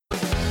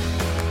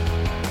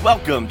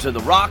Welcome to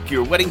the Rock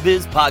Your Wedding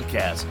Biz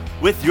podcast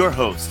with your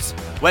hosts,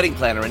 wedding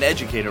planner and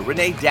educator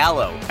Renee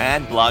Dallow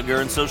and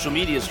blogger and social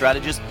media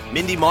strategist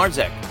Mindy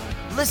Marzek.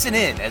 Listen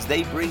in as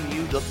they bring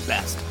you the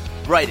best,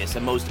 brightest,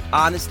 and most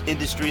honest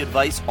industry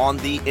advice on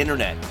the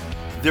internet.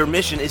 Their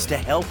mission is to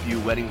help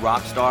you, wedding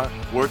rock star,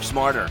 work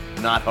smarter,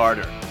 not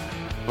harder.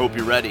 Hope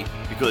you're ready,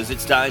 because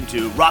it's time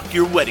to rock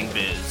your wedding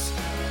biz.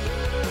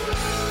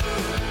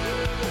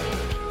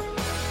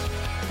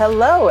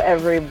 Hello,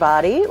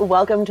 everybody.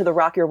 Welcome to the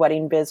Rock Your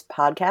Wedding Biz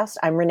podcast.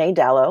 I'm Renee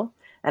Dallow,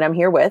 and I'm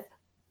here with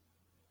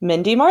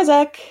Mindy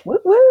Marzek. Woo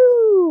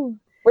woo!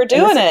 We're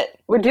doing it.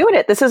 We're doing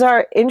it. This is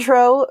our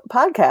intro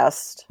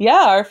podcast.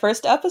 Yeah, our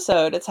first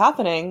episode. It's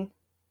happening.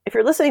 If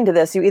you're listening to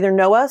this, you either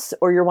know us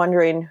or you're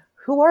wondering,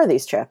 who are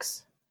these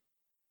chicks?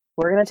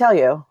 We're going to tell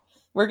you.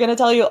 We're going to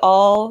tell you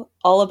all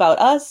about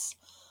us,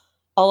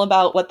 all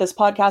about what this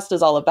podcast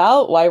is all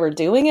about, why we're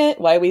doing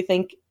it, why we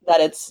think that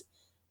it's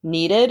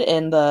needed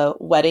in the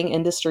wedding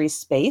industry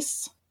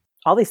space.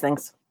 All these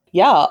things.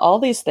 Yeah, all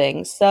these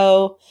things.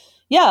 So,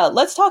 yeah,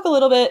 let's talk a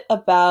little bit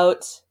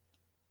about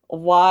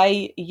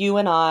why you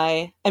and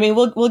I mean,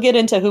 we'll get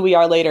into who we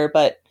are later,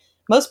 but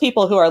most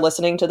people who are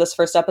listening to this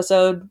first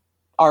episode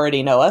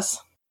already know us.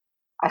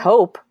 I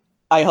hope.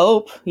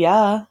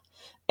 Yeah.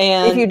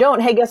 And if you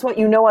don't, hey, guess what?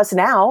 You know us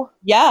now.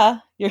 Yeah,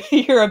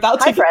 you're about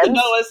to get to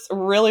know us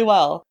really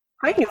well.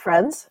 Hi, new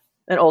friends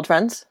and old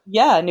friends.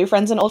 Yeah, new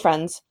friends and old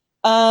friends.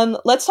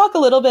 Let's talk a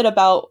little bit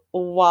about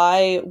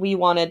why we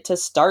wanted to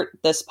start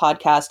this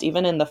podcast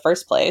even in the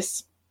first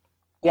place.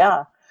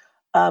 Yeah,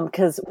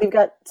 because we've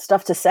got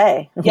stuff to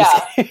say. Yeah,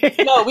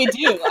 no, we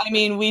do. I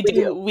mean, we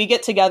do. We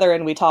get together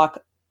and we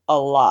talk a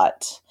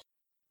lot.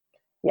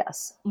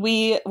 Yes.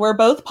 We're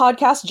both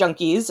podcast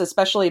junkies,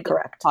 especially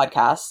correct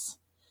podcasts.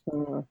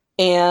 Mm.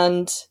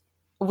 And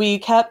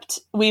we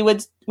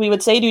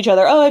would say to each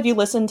other, oh, have you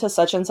listened to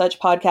such and such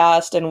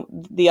podcast? And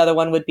the other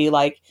one would be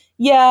like,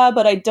 yeah,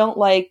 but I don't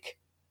like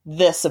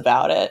this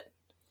about it.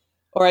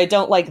 Or I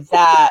don't like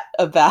that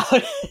about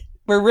it.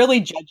 We're really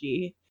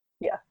judgy.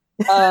 Yeah.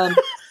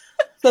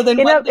 So then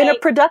in a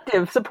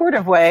productive,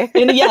 supportive way.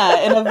 in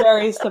a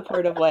very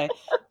supportive way.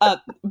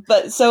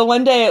 But so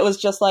one day it was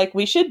just like,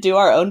 we should do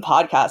our own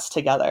podcast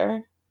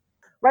together.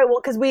 Right.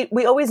 Well, because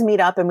we always meet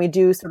up and we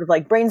do sort of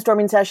like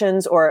brainstorming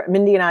sessions, or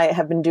Mindy and I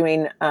have been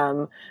doing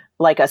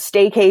like a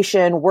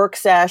staycation work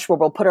sesh where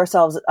we'll put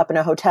ourselves up in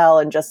a hotel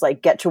and just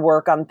like get to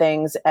work on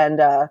things.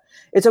 And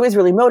it's always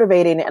really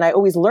motivating. And I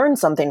always learn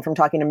something from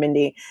talking to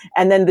Mindy.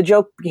 And then the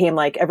joke became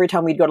like every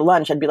time we'd go to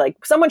lunch, I'd be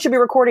like, someone should be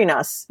recording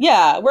us.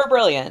 Yeah, we're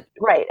brilliant.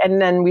 Right.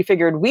 And then we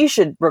figured we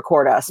should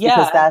record us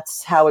because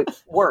that's how it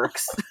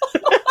works.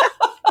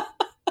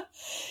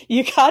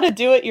 You got to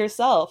do it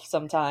yourself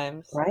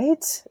sometimes.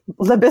 Right?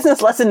 The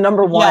business lesson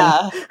number one.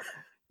 Yeah.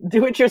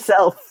 Do it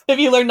yourself. If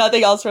you learn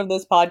nothing else from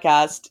this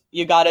podcast,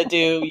 you got to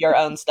do your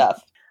own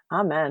stuff.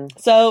 Amen.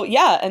 So,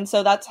 yeah. And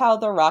so that's how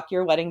the Rock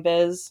Your Wedding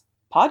Biz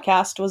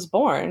podcast was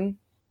born.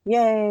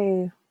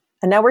 Yay.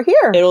 And now we're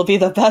here. It'll be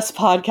the best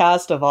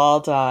podcast of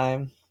all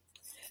time.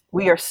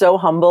 We are so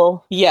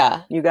humble.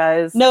 Yeah. You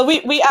guys. No,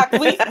 we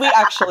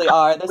actually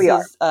are.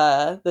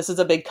 This is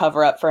a big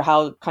cover up for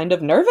how kind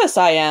of nervous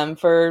I am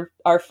for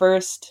our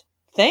first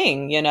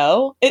thing,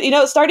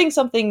 starting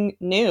something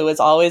new is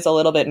always a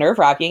little bit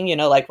nerve-wracking,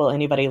 like, will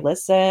anybody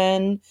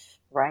listen?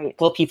 Right.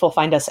 Will people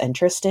find us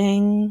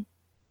interesting?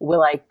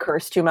 Will I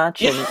curse too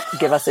much and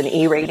give us an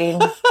E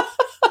rating?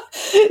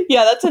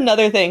 Yeah, that's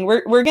another thing.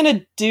 We're going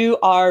to do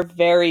our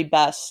very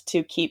best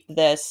to keep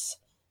this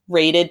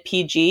rated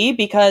PG,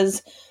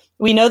 because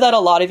we know that a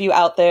lot of you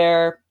out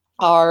there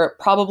are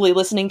probably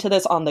listening to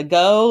this on the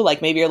go.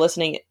 Like maybe you're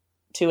listening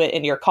to it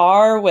in your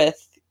car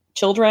with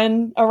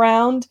children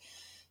around.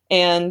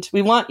 And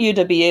we want you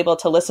to be able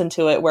to listen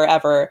to it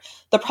wherever.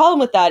 The problem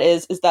with that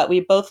is that we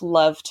both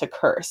love to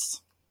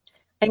curse.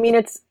 I mean,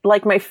 it's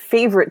like my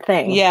favorite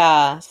thing.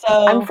 Yeah. So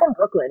I'm from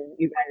Brooklyn,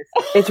 you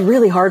guys. It's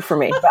really hard for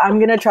me, but I'm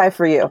going to try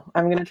for you.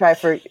 I'm going to try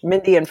for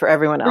Mindy and for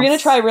everyone else. We're going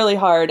to try really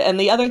hard. And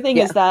the other thing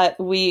is that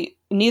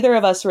neither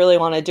of us really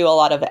want to do a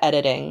lot of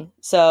editing.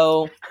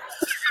 So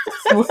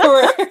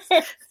we're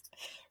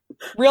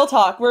real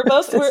talk. We're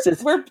both,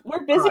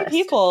 we're busy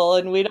people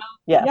and we don't.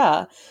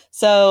 Yeah.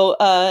 So,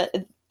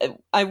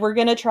 we're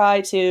going to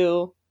try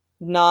to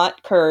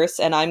not curse,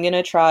 and I'm going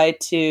to try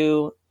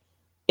to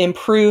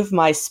improve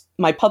my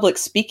public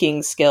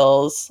speaking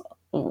skills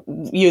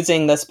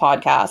using this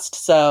podcast.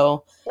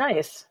 So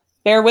nice.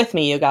 Bear with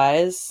me, you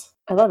guys.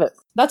 I love it.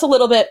 That's a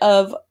little bit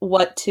of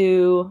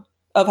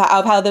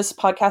how this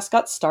podcast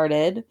got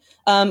started.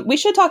 We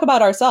should talk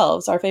about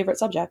ourselves, our favorite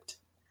subject.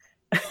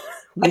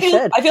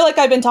 I feel like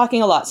I've been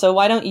talking a lot. So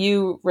why don't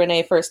you,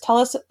 Renee, first tell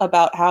us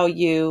about how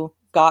you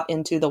got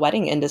into the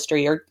wedding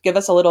industry, or give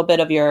us a little bit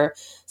of your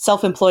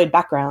self-employed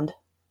background.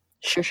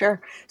 Sure.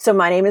 So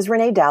my name is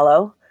Renee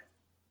Dallow.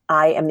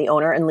 I am the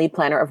owner and lead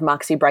planner of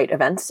Moxie Bright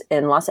Events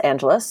in Los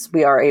Angeles.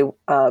 We are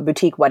a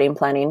boutique wedding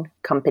planning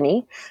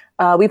company.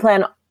 We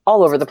plan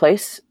all over the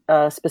place,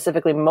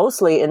 specifically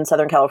mostly in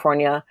Southern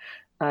California,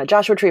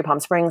 Joshua Tree, Palm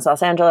Springs,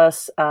 Los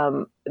Angeles.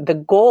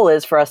 The goal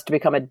is for us to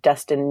become a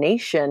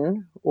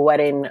destination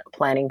wedding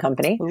planning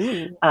company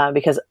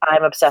because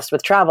I'm obsessed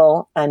with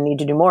travel and need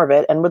to do more of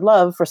it and would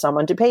love for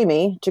someone to pay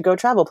me to go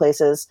travel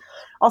places.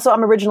 Also,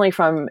 I'm originally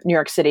from New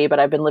York City, but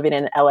I've been living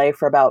in LA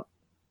for about,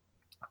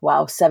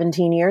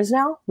 17 years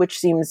now, which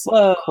seems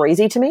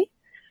crazy to me,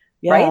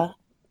 right?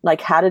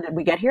 Like, how did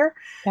we get here?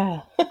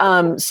 Yeah.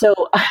 So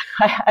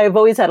I've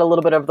always had a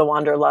little bit of the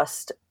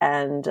wanderlust,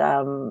 and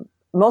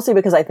mostly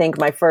because I think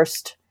my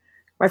first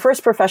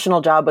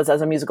professional job was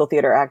as a musical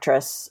theater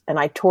actress, and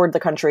I toured the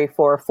country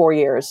for 4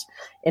 years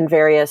in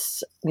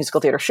various musical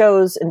theater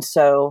shows. And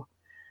so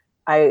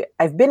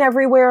I've been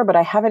everywhere, but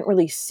I haven't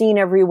really seen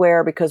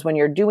everywhere, because when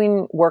you're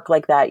doing work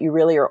like that, you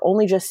really are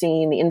only just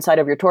seeing the inside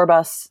of your tour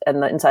bus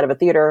and the inside of a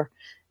theater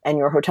and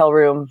your hotel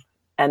room.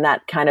 And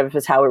that kind of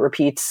is how it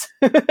repeats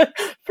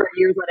for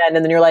years on end.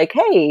 And then you're like,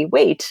 hey,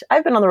 wait,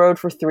 I've been on the road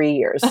for 3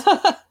 years.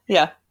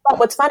 Yeah. But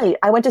what's funny,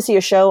 I went to see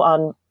a show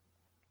on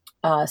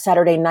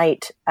Saturday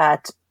night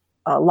at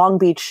Long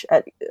Beach,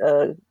 at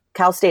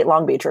Cal State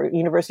Long Beach, or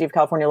University of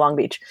California Long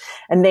Beach.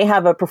 And they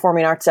have a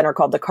performing arts center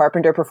called the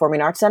Carpenter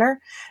Performing Arts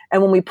Center.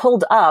 And when we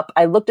pulled up,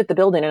 I looked at the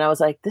building and I was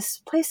like,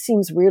 this place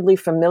seems weirdly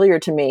familiar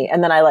to me.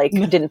 And then I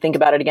didn't think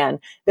about it again.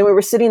 Then we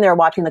were sitting there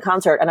watching the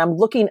concert, and I'm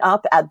looking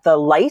up at the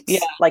lights,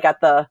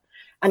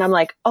 and I'm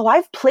like, oh,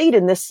 I've played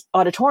in this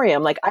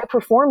auditorium. Like, I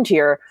performed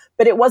here,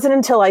 but it wasn't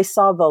until I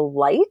saw the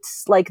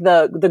lights, like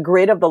the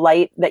grid of the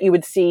light that you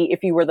would see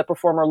if you were the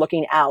performer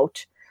looking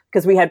out,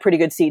 because we had pretty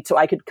good seats. So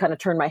I could kind of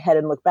turn my head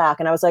and look back,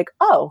 and I was like,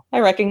 oh, I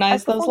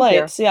recognize those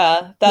lights. Here.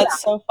 Yeah.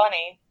 That's so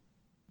funny.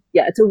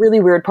 Yeah. It's a really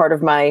weird part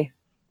of my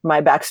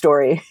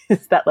backstory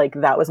is that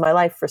that was my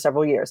life for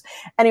several years.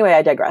 Anyway,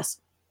 I digress.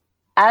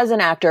 As an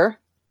actor,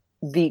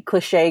 the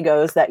cliche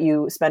goes that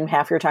you spend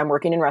half your time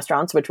working in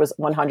restaurants, which was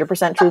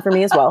 100% true for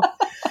me as well.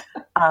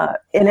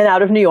 In and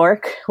out of New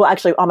York. Well,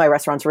 actually, all my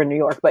restaurants were in New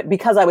York, but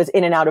because I was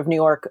in and out of New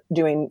York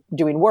doing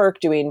work,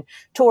 doing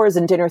tours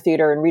and dinner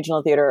theater and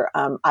regional theater,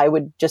 I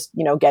would just,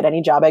 get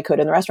any job I could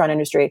in the restaurant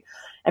industry.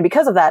 And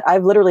because of that,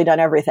 I've literally done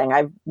everything.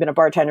 I've been a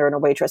bartender and a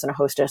waitress and a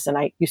hostess. And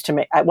I used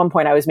to at one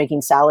point I was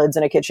making salads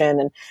in a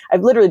kitchen, and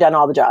I've literally done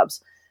all the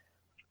jobs.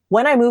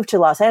 When I moved to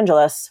Los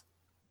Angeles,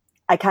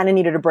 I kind of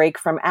needed a break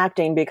from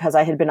acting because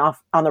I had been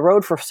off on the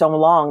road for so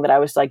long that I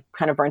was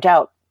kind of burnt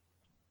out.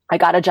 I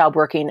got a job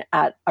working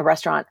at a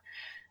restaurant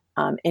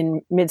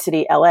in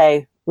Mid-City, LA,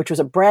 which was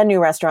a brand new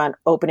restaurant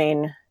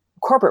opening,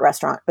 corporate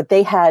restaurant, but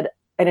they had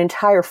an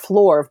entire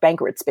floor of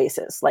banquet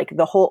spaces. Like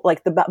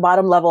the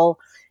bottom level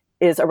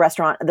is a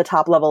restaurant, the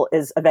top level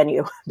is a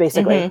venue,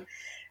 basically. Mm-hmm.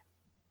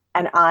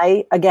 And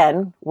I,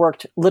 again,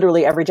 worked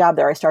literally every job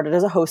there. I started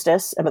as a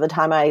hostess, and by the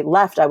time I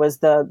left, I was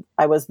the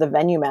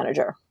venue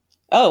manager.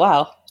 Oh,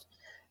 wow.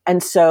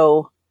 And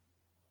so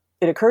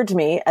it occurred to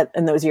me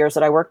in those years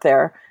that I worked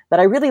there that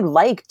I really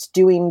liked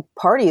doing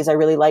parties. I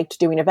really liked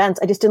doing events.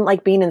 I just didn't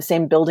like being in the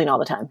same building all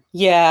the time.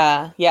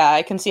 Yeah. Yeah.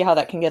 I can see how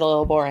that can get a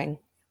little boring.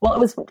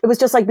 Well, it was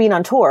just like being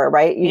on tour,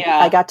 right? Yeah.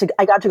 I got to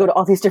go to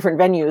all these different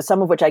venues,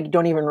 some of which I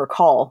don't even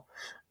recall.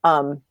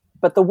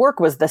 But the work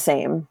was the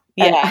same.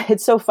 Yeah. And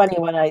it's so funny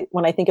when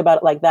I think about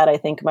it like that. I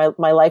think my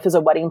life as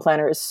a wedding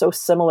planner is so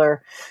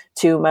similar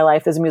to my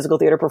life as a musical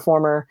theater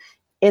performer,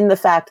 in the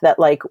fact that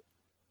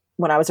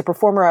when I was a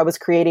performer, I was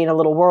creating a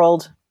little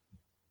world.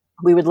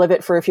 We would live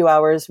it for a few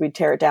hours. We'd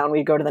tear it down.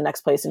 We'd go to the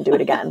next place and do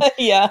it again.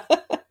 Yeah.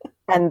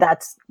 And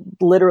that's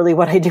literally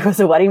what I do as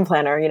a wedding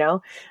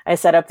planner. I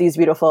set up these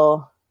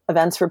beautiful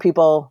events for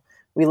people.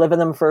 We live in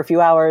them for a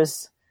few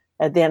hours.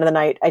 At the end of the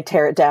night, I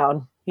tear it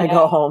down. Yeah. I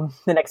go home.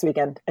 The next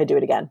weekend, I do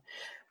it again.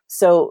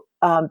 So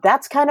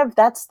that's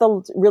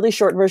the really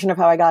short version of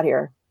how I got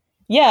here.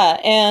 Yeah.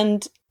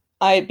 And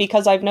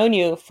because I've known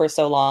you for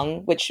so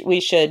long, which we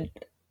should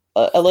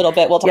a little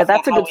bit. We'll talk. Yeah,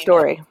 that's a good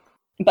story.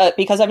 But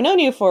because I've known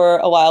you for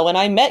a while, when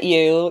I met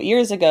you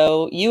years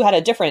ago, you had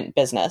a different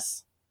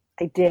business.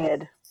 I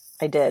did.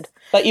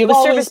 But it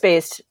was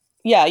service-based.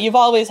 Yeah, you've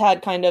always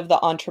had kind of the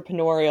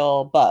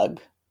entrepreneurial bug.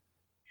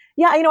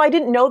 Yeah, I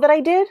didn't know that I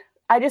did.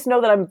 I just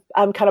know that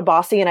I'm kind of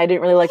bossy, and I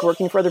didn't really like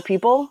working for other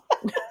people.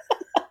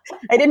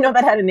 I didn't know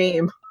that had a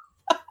name.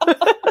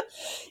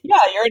 Yeah,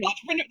 you're an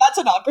entrepreneur. That's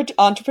an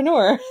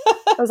entrepreneur.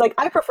 I was like,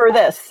 I prefer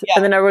this. Yeah.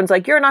 And then everyone's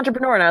like, you're an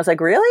entrepreneur. And I was like,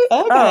 really?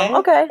 Okay. Oh,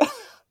 okay.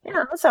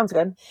 Yeah, that sounds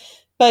good.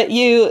 But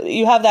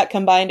you have that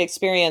combined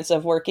experience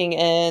of working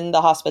in the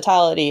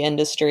hospitality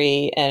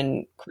industry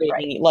and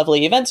creating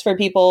lovely events for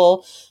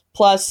people,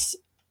 plus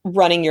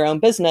running your own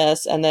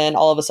business. And then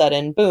all of a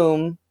sudden,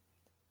 boom,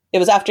 it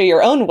was after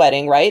your own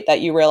wedding, right,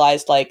 that you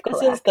realized,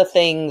 this is the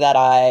thing that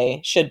I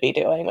should be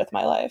doing with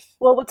my life.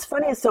 Well, what's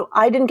funny is, so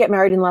I didn't get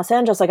married in Los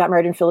Angeles. I got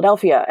married in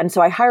Philadelphia. And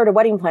so I hired a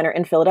wedding planner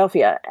in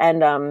Philadelphia.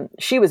 And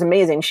she was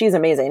amazing. She's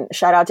amazing.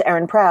 Shout out to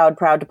Erin Proud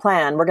to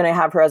Plan. We're going to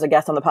have her as a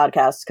guest on the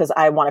podcast because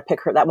I want to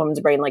pick that woman's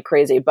brain like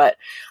crazy. But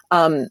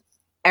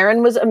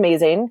Erin was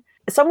amazing.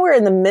 Somewhere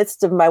in the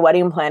midst of my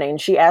wedding planning,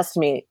 she asked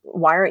me,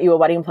 why aren't you a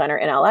wedding planner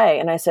in LA?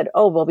 And I said,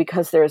 oh, well,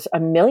 because there's a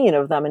million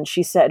of them. And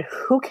she said,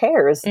 who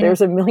cares? There's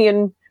a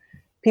million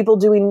people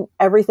doing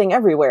everything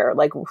everywhere.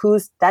 Like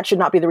that should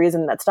not be the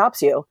reason that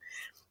stops you.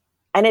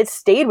 And it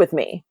stayed with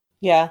me.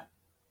 Yeah.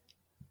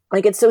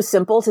 Like, it's so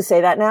simple to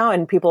say that now,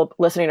 and people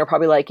listening are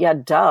probably like, yeah,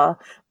 duh.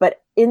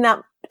 But in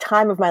that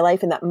time of my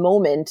life, in that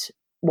moment,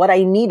 what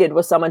I needed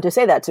was someone to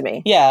say that to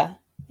me. Yeah.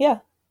 Yeah.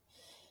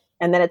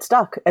 And then it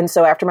stuck. And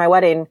so after my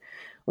wedding,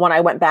 when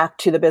I went back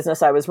to the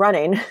business I was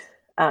running,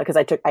 because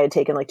I had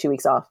taken like 2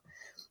 weeks off,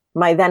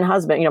 my then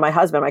husband,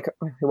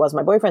 who was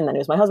my boyfriend, then he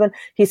was my husband,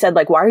 he said,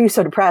 like, why are you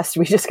so depressed?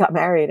 We just got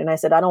married. And I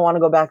said, I don't want to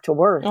go back to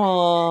work.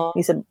 Aww.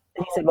 He said,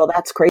 well,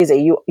 that's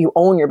crazy. You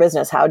own your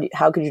business. How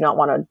could you not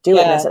want to do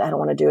it? And I said, I don't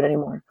want to do it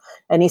anymore.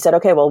 And he said,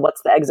 okay, well,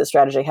 what's the exit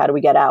strategy? How do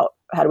we get out?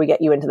 How do we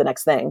get you into the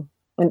next thing?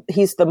 And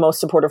he's the most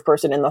supportive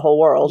person in the whole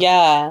world.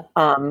 Yeah.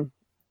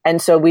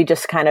 And so we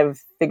just kind of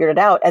figured it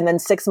out. And then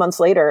 6 months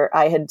later,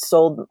 I had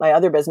sold my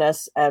other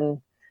business and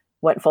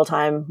went full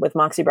time with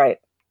Moxie Bright.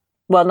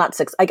 Well, not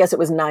 6. I guess it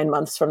was 9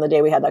 months from the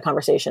day we had that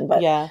conversation,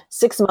 but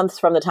 6 months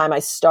from the time I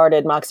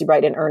started Moxie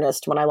Bright in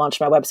earnest, when I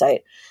launched my website,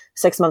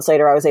 6 months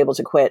later, I was able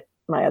to quit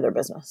my other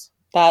business.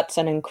 That's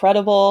an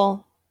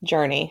incredible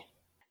journey.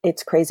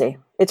 It's crazy.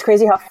 It's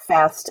crazy how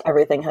fast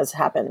everything has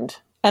happened.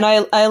 And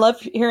I love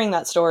hearing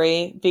that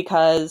story,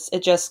 because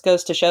it just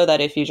goes to show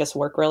that if you just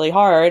work really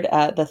hard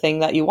at the thing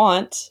that you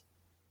want,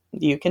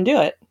 you can do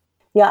it.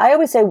 Yeah, I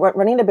always say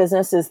running a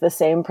business is the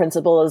same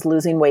principle as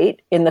losing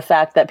weight, in the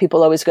fact that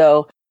people always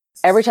go,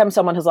 every time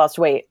someone has lost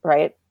weight,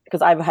 right?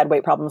 Because I've had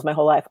weight problems my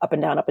whole life, up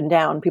and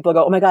down. People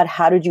go, oh my God,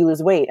 how did you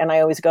lose weight? And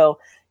I always go,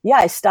 yeah,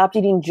 I stopped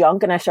eating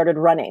junk and I started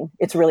running.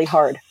 It's really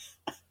hard.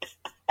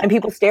 And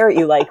people stare at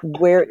you like,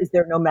 where is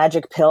there no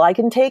magic pill I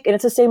can take? And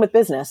it's the same with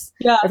business.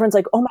 Yeah. Everyone's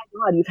like, oh my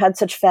God, you've had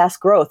such fast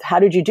growth. How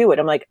did you do it?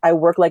 I'm like, I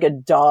work like a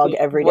dog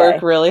every day.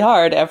 Work really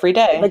hard every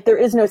day. Like, there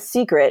is no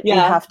secret. Yeah.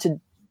 You have to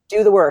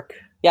do the work.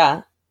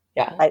 Yeah.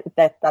 Yeah.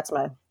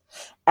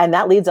 And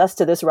that leads us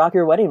to this Rock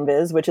Your Wedding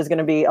Biz, which is going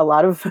to be a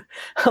lot of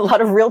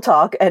real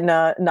talk and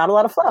not a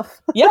lot of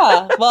fluff.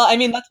 Yeah. Well, I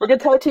mean, we're going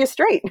to tell it to you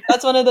straight.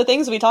 That's one of the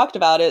things we talked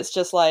about. It's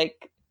just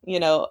like,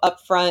 up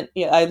front,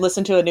 I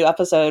listened to a new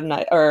episode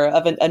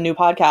of a new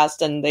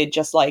podcast, and they'd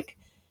just like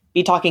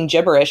be talking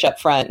gibberish up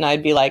front. And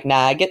I'd be like,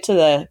 nah, get to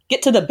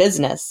the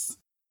business.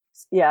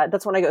 Yeah.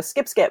 That's when I go,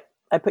 skip.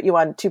 I put you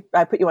on 2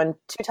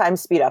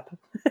 times speed up.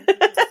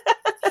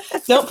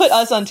 Don't put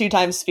us on 2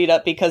 times speed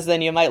up, because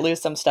then you might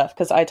lose some stuff,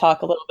 because I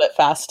talk a little bit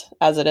fast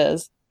as it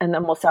is. And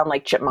then we'll sound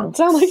like chipmunks.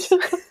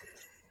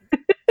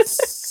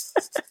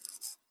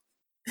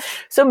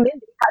 So Mindy,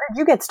 how did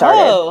you get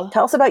started?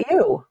 Tell us about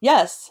you.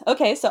 Yes.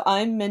 Okay. So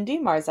I'm Mindy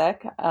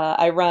Marzek.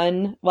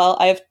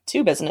 I have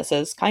 2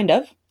 businesses, kind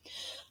of.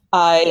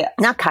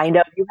 Not kind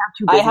of. You have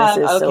 2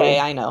 businesses.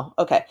 I know.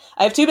 Okay.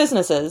 I have 2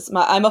 businesses.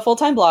 I'm a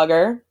full-time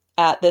blogger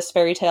at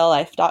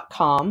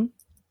thisfairytalelife.com.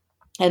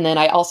 And then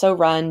I also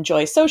run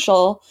Joy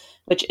Social,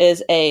 which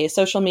is a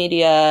social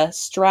media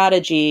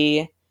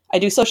strategy. I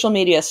do social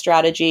media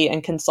strategy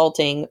and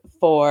consulting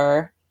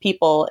for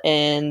people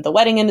in the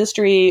wedding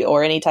industry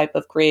or any type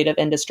of creative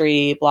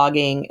industry,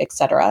 blogging,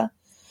 etc.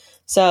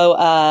 So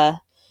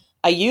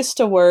I used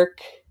to work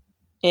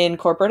in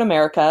corporate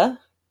America.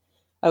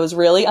 I was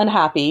really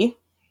unhappy.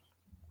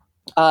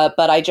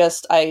 But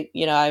I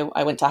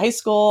went to high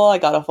school. I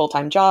got a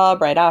full-time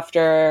job right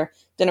after.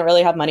 Didn't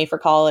really have money for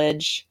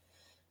college.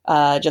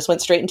 Just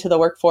went straight into the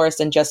workforce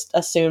and just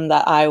assumed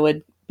that I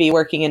would be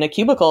working in a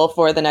cubicle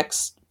for the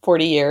next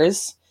 40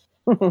 years.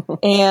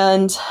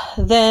 And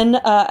then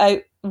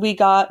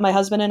my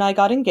husband and I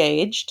got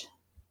engaged.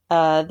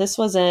 This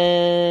was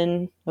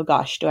in, oh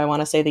gosh, do I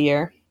want to say the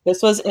year?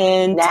 This was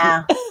in,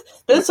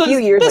 this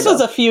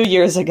was a few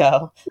years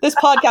ago. This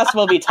podcast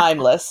will be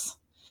timeless,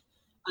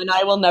 and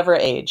I will never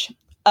age.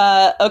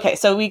 Okay,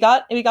 so we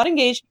got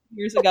engaged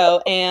years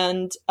ago,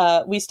 and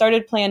we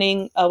started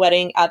planning a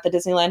wedding at the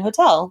Disneyland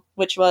Hotel,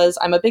 which was,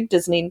 I'm a big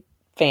Disney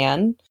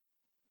fan,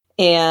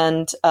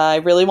 and I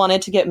really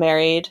wanted to get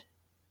married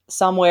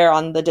somewhere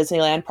on the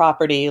Disneyland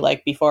property,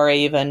 like before I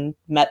even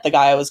met the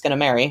guy I was going to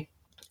marry.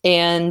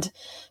 And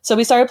so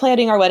we started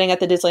planning our wedding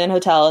at the Disneyland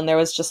Hotel, and there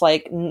was just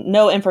like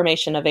no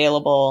information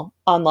available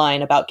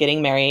online about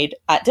getting married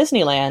at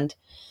Disneyland.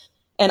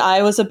 And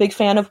I was a big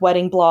fan of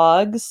wedding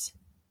blogs.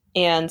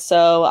 And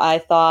so I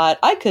thought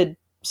I could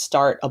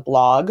start a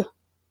blog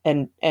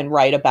and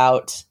write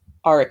about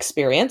our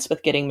experience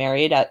with getting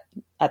married at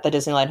the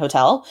Disneyland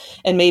Hotel,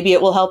 and maybe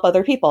it will help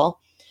other people.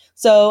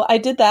 So I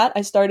did that.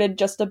 I started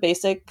just a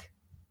basic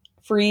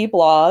free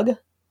blog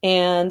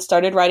and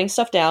started writing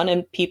stuff down,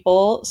 and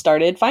people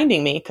started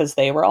finding me because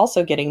they were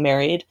also getting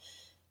married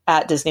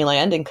at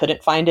Disneyland and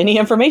couldn't find any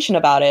information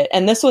about it.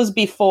 And this was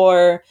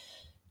before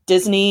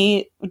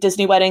Disney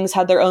weddings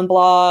had their own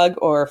blog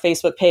or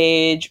Facebook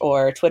page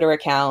or Twitter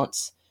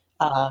accounts.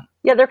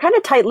 Yeah, they're kind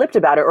of tight-lipped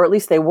about it, or at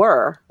least they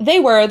were.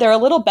 They're a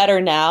little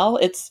better now.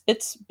 It's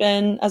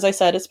been, as I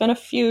said, it's been a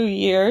few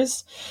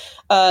years,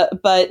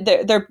 but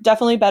they're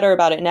definitely better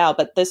about it now.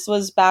 But this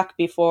was back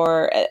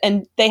before,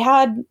 and they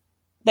had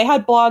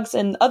blogs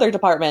in other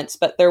departments,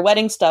 but their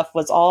wedding stuff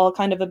was all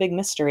kind of a big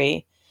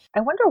mystery. I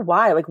wonder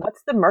why. Like,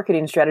 what's the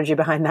marketing strategy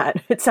behind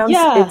that? It sounds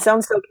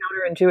so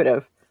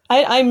counterintuitive.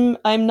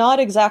 I'm not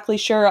exactly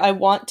sure. I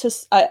want to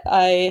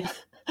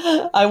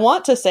I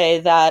want to say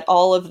that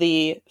all of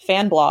the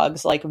fan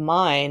blogs like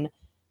mine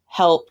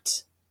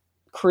helped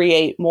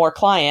create more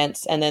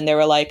clients, and then they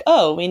were like,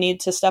 "Oh, we need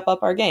to step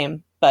up our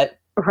game." But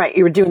right,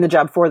 you were doing the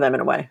job for them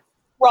in a way.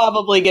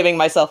 Probably giving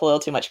myself a little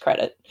too much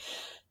credit.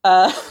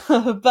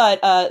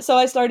 But so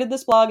I started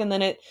this blog, and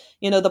then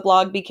the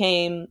blog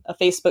became a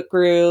Facebook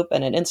group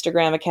and an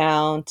Instagram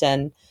account,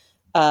 and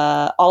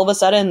all of a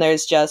sudden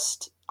there's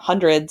just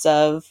hundreds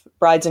of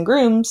brides and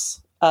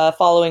grooms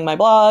following my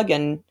blog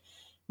and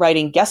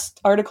writing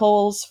guest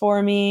articles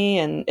for me,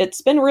 and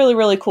it's been really,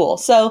 really cool.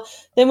 So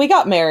then we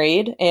got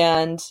married,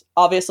 and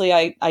obviously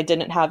I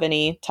didn't have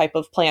any type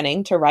of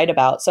planning to write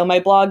about, so my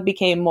blog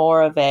became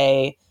more of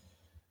a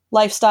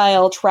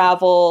lifestyle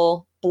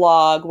travel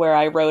blog where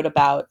I wrote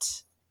about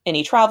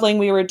any traveling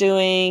we were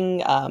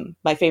doing,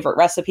 my favorite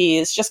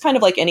recipes, just kind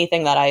of like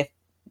anything that I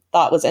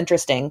thought was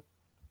interesting.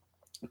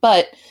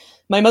 But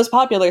my most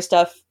popular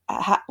stuff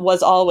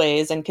was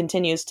always and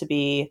continues to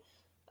be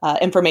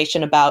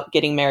information about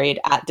getting married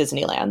at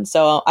Disneyland.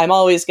 So I'm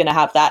always going to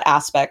have that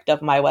aspect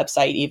of my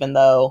website, even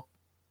though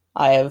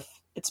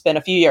it's been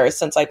a few years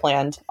since I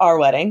planned our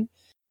wedding.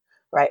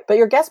 Right. But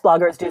your guest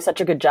bloggers do such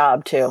a good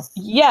job too.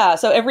 Yeah.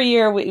 So every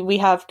year we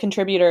have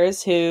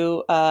contributors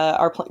who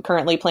are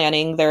currently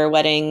planning their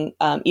wedding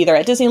either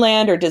at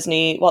Disneyland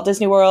or Walt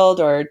Disney World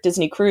or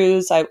Disney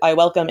Cruise. I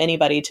welcome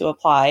anybody to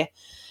apply,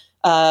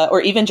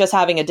 or even just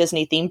having a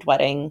Disney themed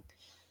wedding,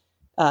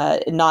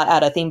 not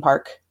at a theme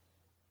park.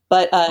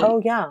 But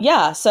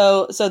yeah.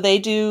 So they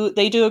do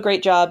a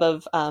great job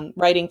of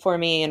writing for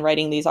me and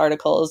writing these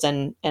articles,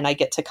 and I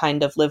get to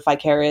kind of live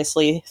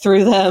vicariously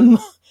through them.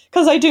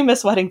 Because I do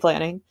miss wedding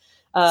planning.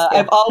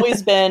 I've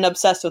always been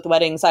obsessed with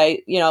weddings. I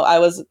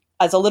was,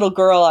 as a little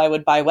girl, I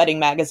would buy wedding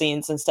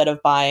magazines instead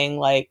of buying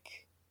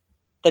like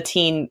the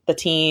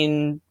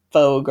teen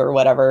Vogue or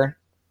whatever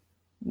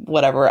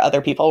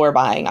other people were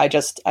buying.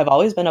 I've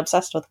always been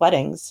obsessed with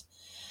weddings.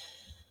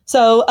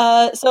 So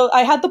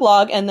I had the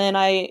blog, and then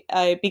I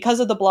because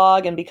of the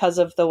blog and because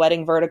of the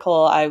wedding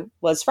vertical, I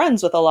was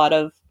friends with a lot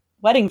of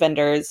wedding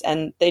vendors,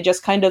 and they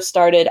just kind of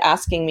started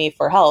asking me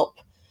for help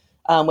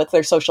with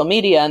their social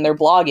media and their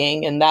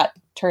blogging, and that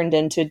turned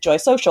into Joy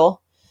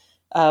Social,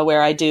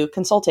 where I do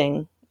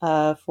consulting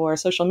for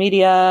social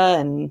media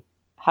and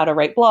how to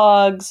write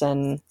blogs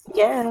and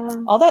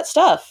all that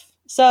stuff.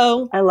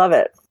 So I love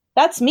it.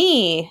 That's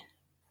me.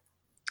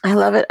 I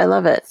love it. I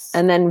love it.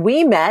 And then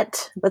we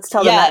met. Let's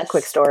tell them that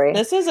quick story.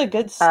 This is a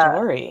good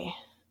story.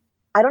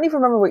 I don't even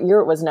remember what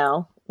year it was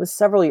now. It was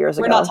several years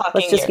ago. We're not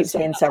talking. Let's just keep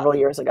saying several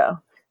years ago.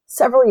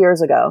 Several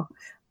years ago,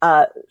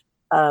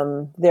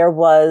 there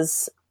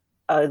was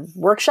a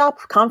workshop,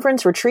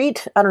 conference,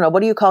 retreat. I don't know. What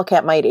do you call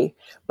Camp Mighty?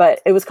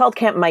 But it was called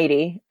Camp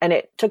Mighty, and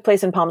it took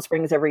place in Palm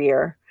Springs every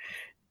year.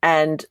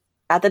 And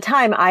at the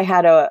time, I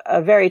had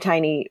a very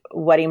tiny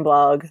wedding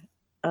blog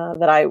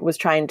that I was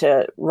trying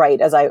to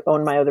write as I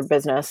owned my other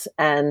business.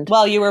 And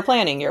while you were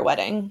planning your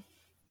wedding.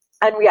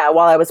 And while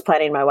I was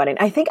planning my wedding,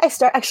 I think I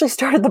actually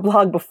started the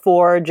blog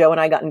before Joe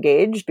and I got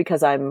engaged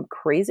because I'm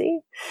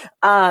crazy.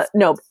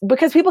 No,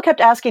 because people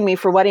kept asking me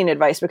for wedding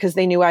advice because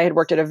they knew I had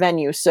worked at a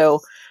venue. So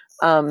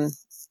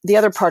the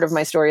other part of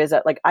my story is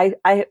that like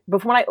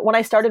when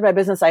I started my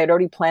business, I had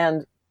already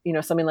planned,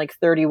 something like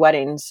 30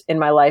 weddings in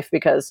my life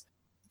because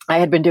I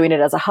had been doing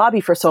it as a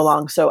hobby for so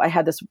long. So I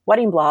had this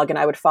wedding blog, and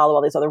I would follow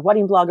all these other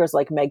wedding bloggers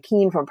like Meg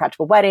Keane from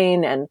Practical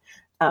Wedding and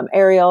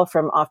Ariel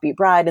from Offbeat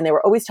Bride. And they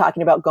were always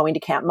talking about going to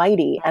Camp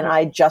Mighty. And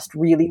I just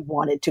really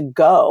wanted to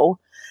go.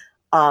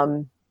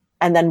 And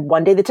then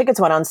one day the tickets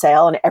went on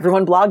sale and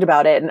everyone blogged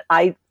about it. And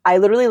I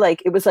literally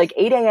it was like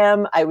 8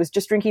 a.m. I was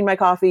just drinking my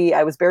coffee.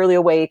 I was barely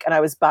awake, and I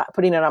was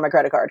putting it on my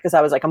credit card because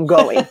I was like, I'm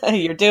going.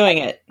 You're doing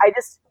it.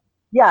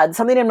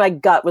 Something in my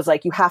gut was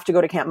like, you have to go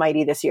to Camp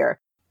Mighty this year.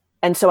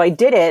 And so I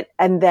did it.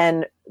 And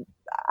then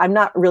I'm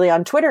not really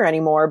on Twitter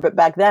anymore, but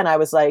back then I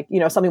was like,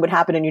 something would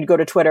happen and you'd go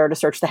to Twitter to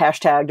search the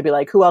hashtag to be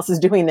like, who else is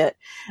doing it?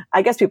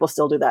 I guess people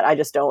still do that. I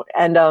just don't.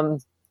 And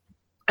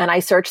I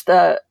searched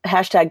the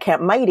hashtag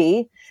Camp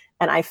Mighty,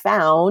 and I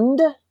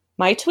found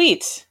my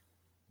tweet.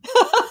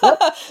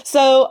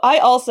 So I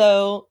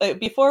also,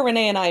 before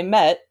Renee and I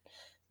met,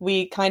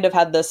 we kind of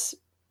had this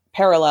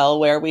parallel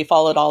where we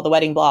followed all the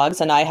wedding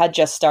blogs, and I had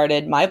just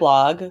started my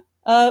blog.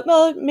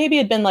 Well, maybe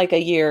it'd been like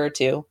a year or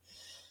two.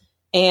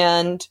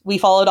 And we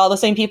followed all the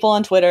same people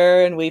on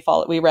Twitter, and we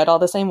read all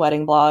the same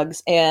wedding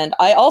blogs. And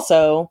I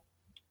also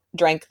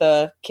drank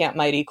the Camp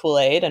Mighty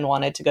Kool-Aid and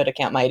wanted to go to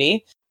Camp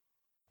Mighty.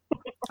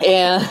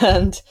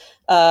 And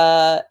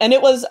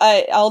it was,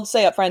 I'll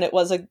say up front, it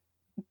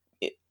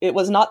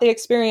was not the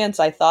experience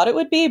I thought it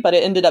would be, but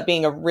it ended up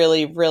being a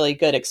really, really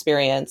good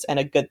experience and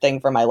a good thing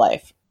for my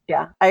life.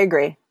 Yeah, I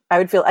agree.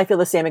 I feel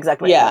the same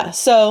exact way. Yeah.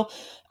 So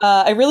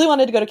I really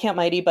wanted to go to Camp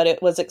Mighty, but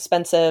it was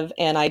expensive,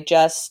 and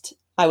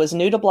I was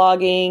new to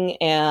blogging,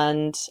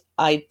 and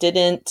I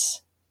didn't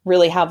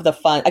really have the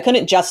fun. I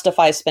couldn't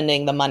justify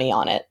spending the money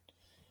on it.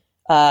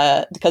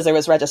 because there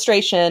was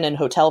registration and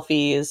hotel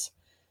fees.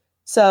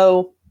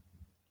 So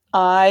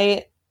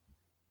I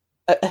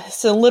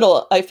feel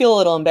a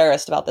little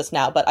embarrassed about this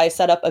now, but I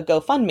set up a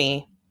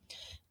GoFundMe,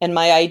 and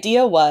my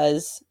idea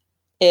was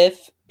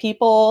if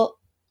people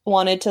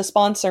wanted to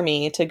sponsor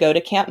me to go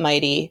to Camp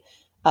Mighty,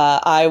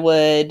 I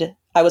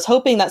was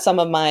hoping that some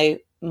of my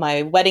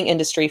wedding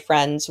industry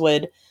friends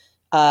would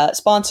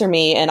sponsor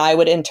me, and I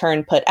would in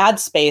turn put ad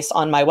space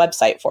on my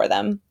website for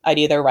them. I'd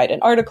either write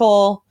an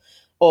article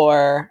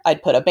or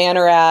I'd put a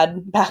banner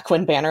ad back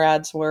when banner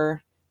ads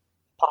were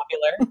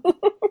popular.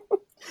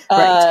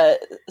 Right.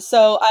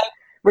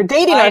 We're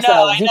dating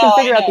ourselves. You can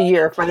figure out the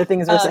year for the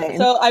things we're saying.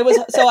 So I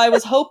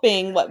was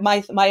hoping, what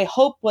my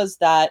hope was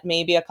that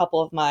maybe a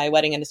couple of my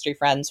wedding industry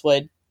friends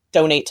would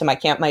donate to my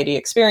Camp Mighty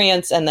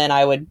experience, and then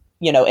I would,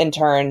 in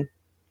turn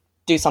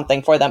do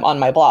something for them on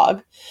my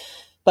blog.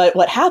 But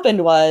what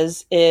happened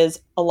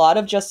is a lot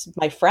of just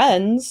my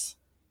friends,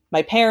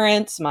 my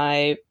parents,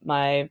 my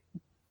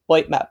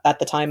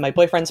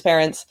boyfriend's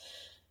parents,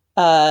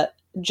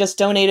 just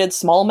donated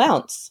small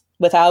amounts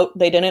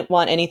they didn't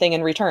want anything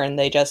in return.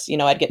 They just,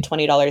 I'd get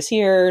 $20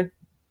 here,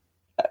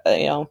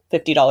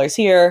 $50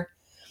 here.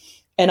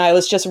 And I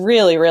was just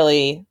really,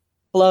 really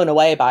blown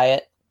away by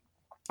it.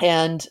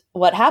 And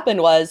what happened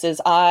at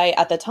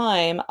the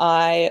time,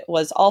 I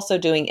was also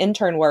doing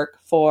intern work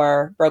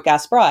for Broke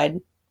Ass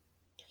Bride.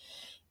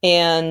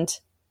 And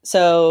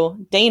so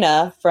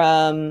Dana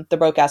from the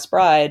Broke Ass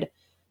Bride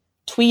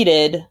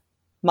tweeted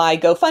my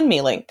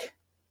GoFundMe link.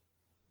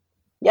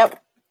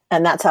 Yep.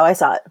 And that's how I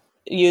saw it.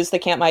 Use the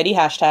Camp Mighty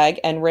hashtag,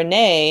 and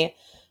Renee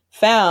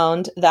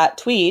found that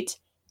tweet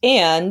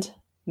and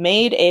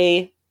made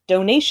a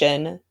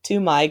donation to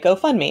my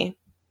GoFundMe.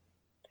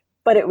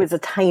 But it was a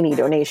tiny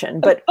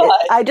donation. But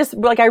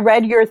I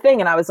read your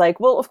thing and I was like,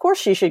 well, of course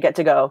she should get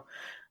to go.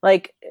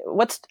 Like,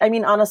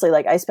 honestly,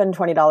 like I spend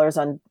 $20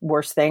 on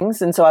worse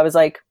things. And so I was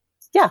like,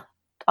 yeah,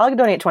 I'll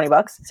donate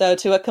 $20. So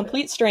to a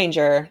complete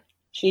stranger,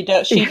 she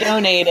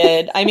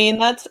donated. I mean,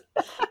 that's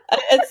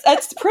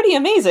pretty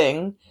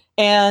amazing.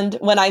 And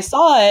when I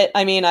saw it,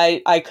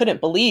 I couldn't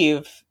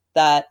believe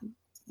that,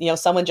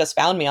 someone just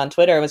found me on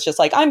Twitter and was just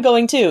like, I'm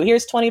going too.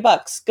 Here's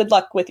 $20. Good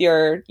luck with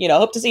your,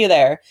 hope to see you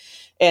there.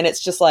 And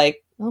it's just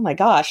like, oh my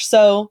gosh.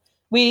 So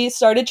we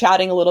started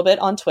chatting a little bit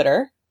on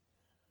Twitter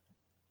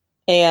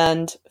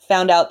and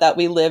found out that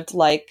we lived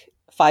like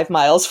 5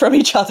 miles from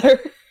each other.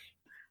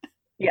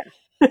 Yeah.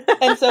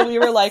 And so we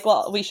were like,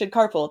 well, we should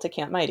carpool to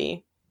Camp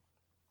Mighty.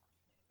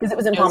 Because it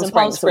was in Palm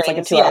Springs, so it's like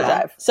a 2-hour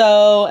drive.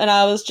 So, and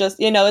I was just,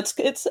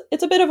 it's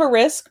a bit of a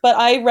risk, but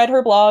I read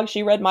her blog.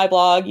 She read my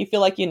blog. You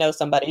feel like you know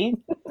somebody.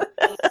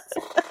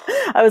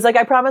 I was like,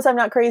 I promise I'm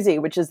not crazy,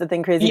 which is the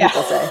thing crazy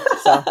people say.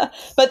 So,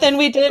 but then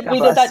we did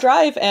that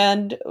drive,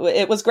 and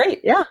it was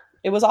great. Yeah,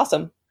 it was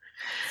awesome.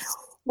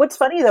 What's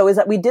funny though is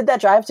that we did that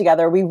drive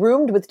together. We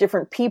roomed with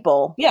different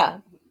people.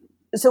 Yeah.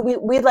 So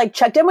we like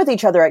checked in with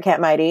each other at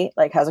Camp Mighty.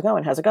 Like, how's it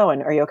going? How's it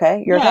going? Are you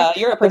okay? You're okay?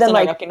 You're a person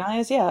I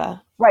recognize. Yeah.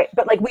 Right.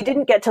 But like, we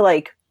didn't get to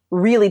like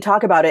really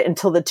talk about it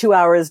until the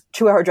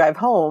 2-hour drive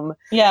home.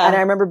 Yeah. And I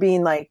remember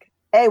being like,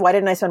 hey, why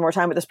didn't I spend more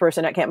time with this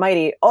person at Camp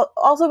Mighty?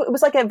 Also, it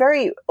was like a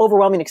very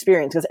overwhelming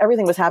experience because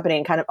everything was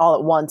happening kind of all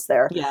at once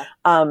there. Yeah.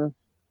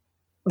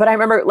 But I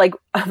remember like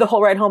the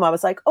whole ride home, I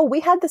was like, oh, we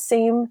had the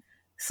same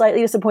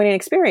slightly disappointing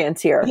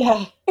experience here.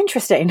 Yeah.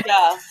 Interesting.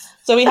 Yeah.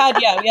 So we had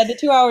the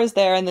 2 hours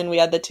there, and then we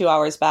had the 2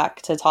 hours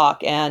back to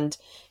talk. And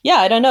yeah,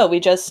 I don't know.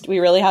 We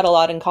really had a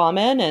lot in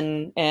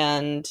common,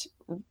 and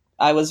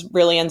I was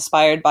really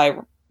inspired by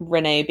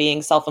Renee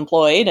being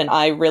self-employed, and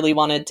I really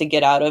wanted to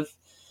get out of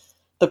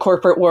the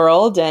corporate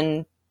world.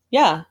 And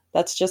yeah,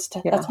 that's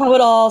how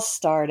it all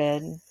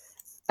started.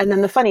 And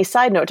then the funny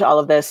side note to all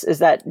of this is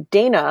that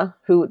Dana,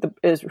 who's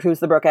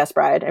the Broke Ass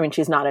Bride, I mean,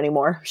 she's not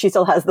anymore. She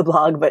still has the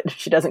blog, but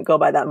she doesn't go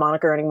by that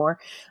moniker anymore.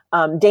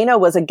 Dana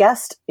was a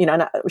guest,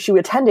 she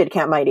attended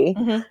Camp Mighty,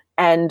 mm-hmm.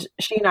 and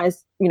she and I,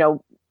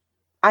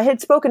 I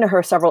had spoken to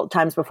her several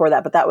times before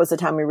that, but that was the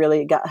time we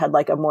really had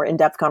like a more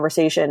in-depth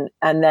conversation.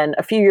 And then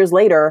a few years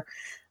later,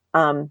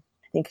 I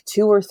think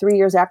 2 or 3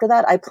 years after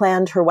that, I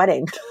planned her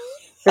wedding.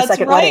 That's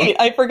second right. Wedding.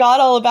 I forgot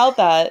all about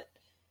that.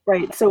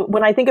 Right. So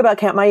when I think about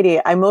Camp Mighty,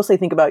 I mostly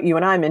think about you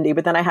and I, Mindy,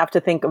 but then I have to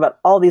think about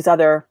all these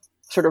other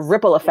sort of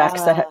ripple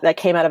effects that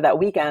came out of that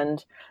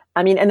weekend.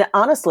 I mean, and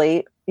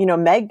honestly,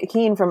 Meg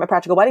Keene from A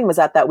Practical Wedding was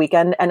at that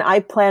weekend, and I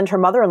planned her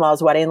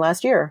mother-in-law's wedding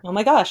last year. Oh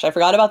my gosh, I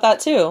forgot about that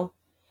too.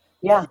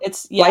 Yeah.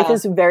 Life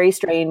is very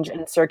strange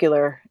and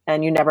circular,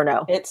 and you never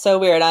know. It's so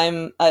weird.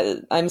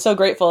 I'm so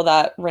grateful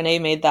that Renee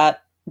made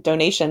that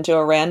donation to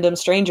a random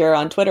stranger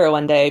on Twitter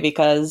one day,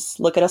 because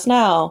look at us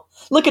now.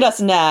 Look at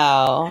us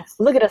now.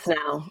 Look at us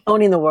now,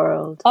 owning the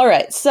world. All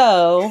right.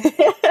 So,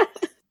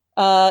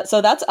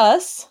 so that's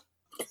us.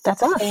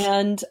 That's us.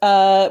 And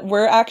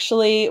we're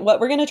actually,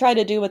 what we're going to try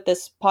to do with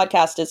this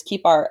podcast is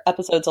keep our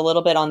episodes a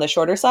little bit on the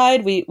shorter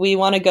side. We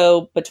want to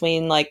go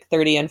between like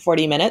 30 and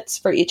 40 minutes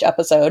for each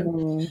episode,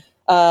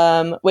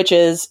 which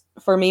is,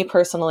 for me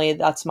personally,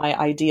 that's my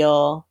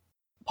ideal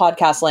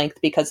podcast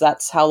length, because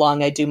that's how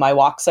long I do my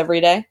walks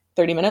every day,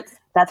 30 minutes.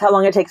 That's how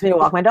long it takes me to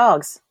walk my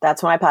dogs.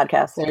 That's when I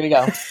podcast. There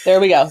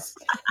we go.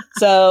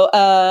 So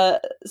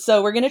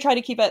we're going to try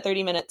to keep it at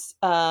 30 minutes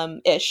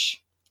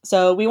ish.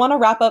 So we want to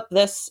wrap up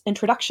this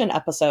introduction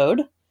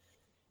episode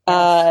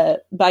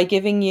by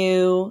giving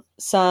you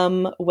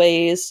some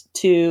ways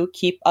to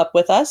keep up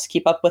with us,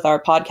 keep up with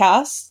our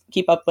podcasts,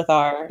 keep up with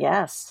our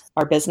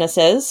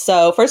businesses.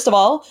 So first of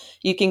all,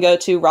 you can go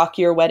to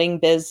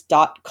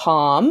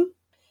rockyourweddingbiz.com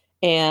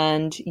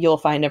and you'll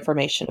find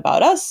information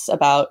about us,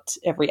 about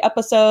every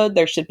episode.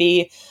 There should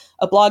be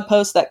a blog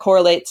post that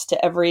correlates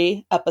to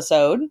every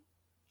episode,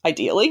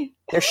 ideally.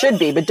 There should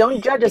be, but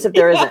don't judge us if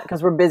there isn't,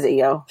 because we're busy,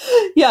 yo.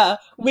 Yeah,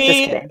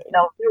 we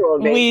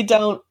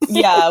don't.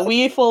 Yeah,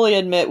 we fully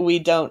admit we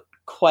don't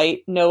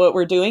quite know what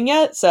we're doing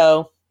yet,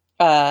 so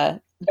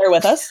bear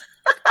with us.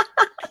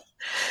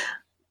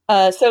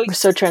 So we're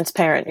so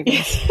transparent, you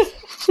guys.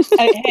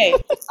 Hey,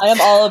 I am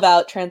all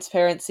about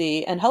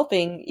transparency and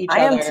helping each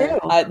other.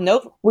 I am too.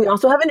 Nope. We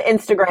also have an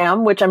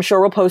Instagram, which I'm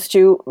sure we'll post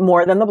to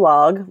more than the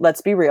blog.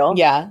 Let's be real.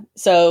 Yeah.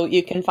 So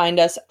you can find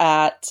us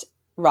at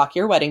Rock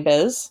Your Wedding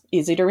Biz.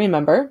 Easy to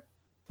remember.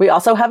 We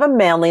also have a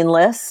mailing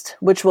list,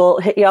 which will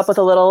hit you up with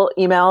a little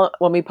email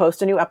when we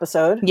post a new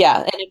episode.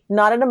 Yeah.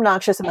 Not an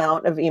obnoxious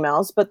amount of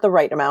emails, but the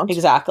right amount.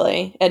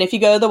 Exactly. And if you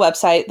go to the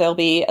website, there'll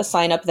be a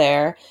sign up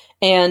there.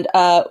 And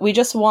we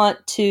just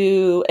want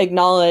to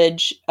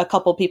acknowledge a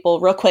couple people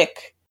real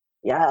quick.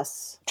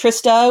 Yes.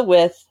 Trista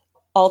with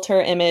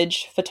Alter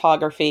Image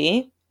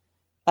Photography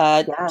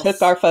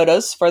took our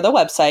photos for the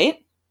website.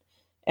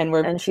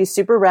 And she's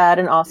super rad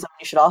and awesome.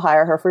 You should all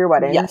hire her for your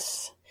wedding.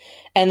 Yes.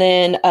 And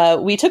then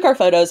we took our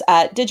photos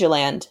at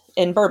Digiland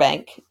in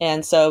Burbank.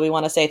 And so we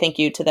want to say thank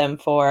you to them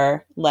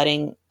for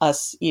letting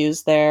us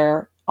use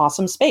their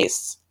awesome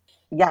space.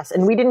 Yes,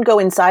 and we didn't go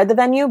inside the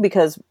venue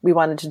because we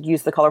wanted to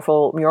use the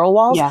colorful mural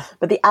walls. Yeah.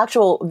 But the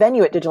actual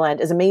venue at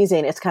Digiland is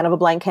amazing. It's kind of a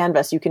blank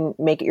canvas. You can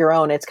make it your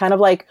own. It's kind of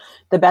like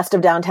the best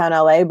of downtown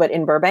LA, but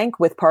in Burbank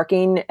with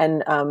parking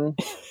and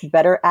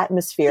better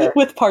atmosphere.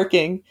 With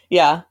parking,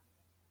 yeah.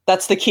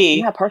 That's the key.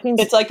 Yeah, parking.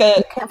 It's like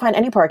you can't find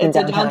any parking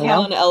downtown. It's a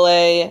downtown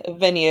LA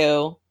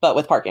venue, but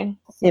with parking.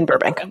 In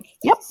Burbank.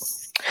 Yep.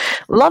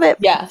 Love it.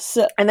 Yes.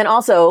 And then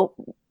also,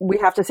 we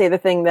have to say the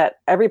thing that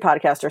every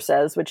podcaster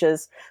says, which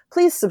is,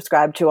 please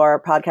subscribe to our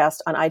podcast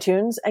on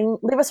iTunes and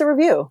leave us a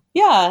review.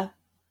 Yeah.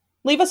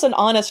 Leave us an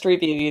honest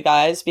review, you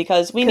guys,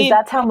 because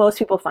that's how most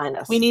people find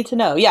us. We need to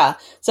know. Yeah.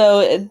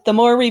 So the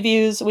more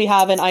reviews we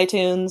have in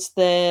iTunes,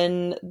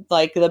 then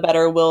the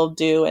better we'll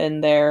do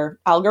in their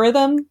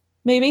algorithm,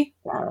 maybe.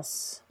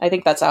 Yes. I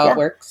think that's how it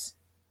works.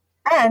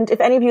 And if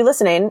any of you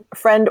listening,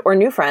 friend or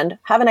new friend,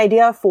 have an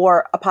idea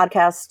for a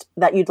podcast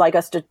that you'd like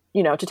us to,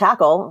 to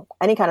tackle,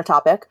 any kind of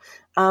topic,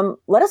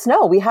 let us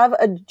know. We have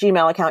a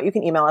Gmail account you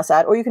can email us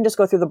at, or you can just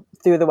go through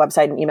the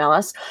website and email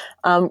us.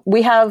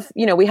 We have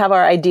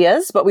our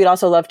ideas, but we'd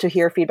also love to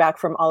hear feedback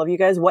from all of you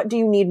guys. What do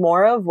you need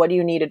more of? What do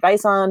you need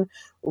advice on?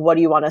 What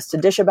do you want us to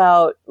dish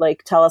about?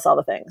 Tell us all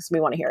the things. We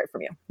want to hear it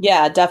from you.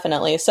 Yeah,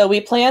 definitely. So we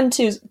plan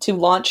to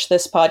launch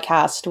this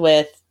podcast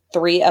with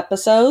 3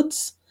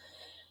 episodes.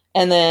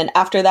 And then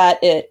after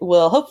that, it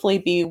will hopefully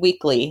be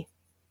weekly.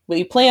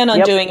 We plan on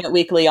doing it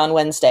weekly on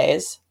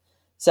Wednesdays.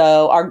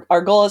 So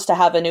our goal is to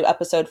have a new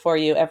episode for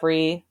you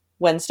every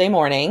Wednesday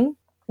morning.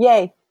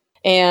 Yay.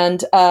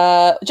 And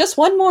just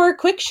one more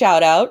quick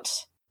shout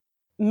out.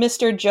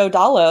 Mr. Joe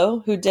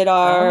Dallo, who did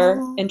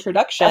our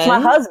introduction. That's my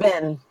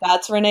husband.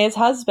 That's Renee's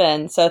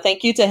husband. So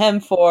thank you to him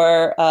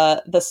for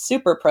the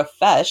super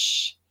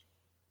profesh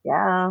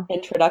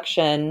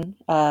introduction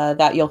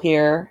that you'll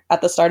hear at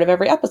the start of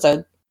every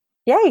episode.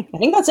 Yay. I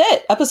think that's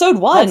it. Episode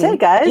 1. That's it,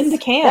 guys. In the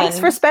can. Thanks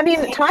for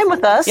spending time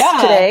with us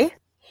today.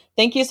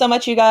 Thank you so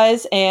much, you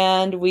guys.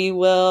 And we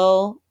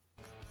will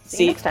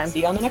see you next time.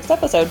 See you on the next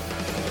episode.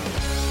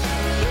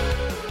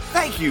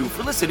 Thank you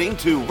for listening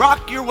to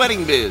Rock Your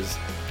Wedding Biz.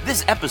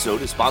 This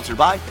episode is sponsored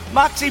by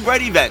Moxie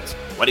Bright Events,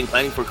 wedding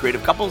planning for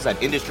creative couples and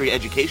industry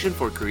education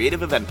for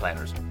creative event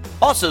planners.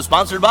 Also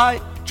sponsored by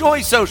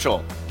Joy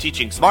Social,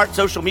 teaching smart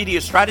social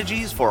media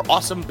strategies for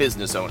awesome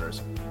business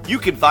owners. You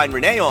can find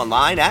Renee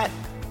online at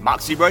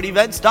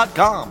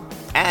MoxieBrightEvents.com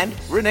and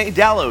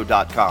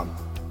ReneeDallo.com.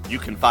 You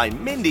can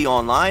find Mindy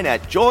online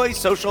at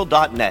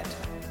JoySocial.net.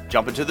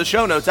 Jump into the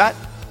show notes at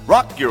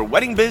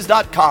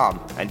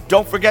RockYourWeddingBiz.com and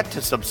don't forget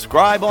to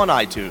subscribe on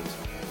iTunes.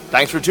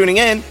 Thanks for tuning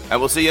in,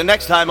 and we'll see you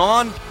next time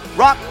on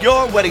Rock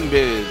Your Wedding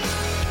Biz.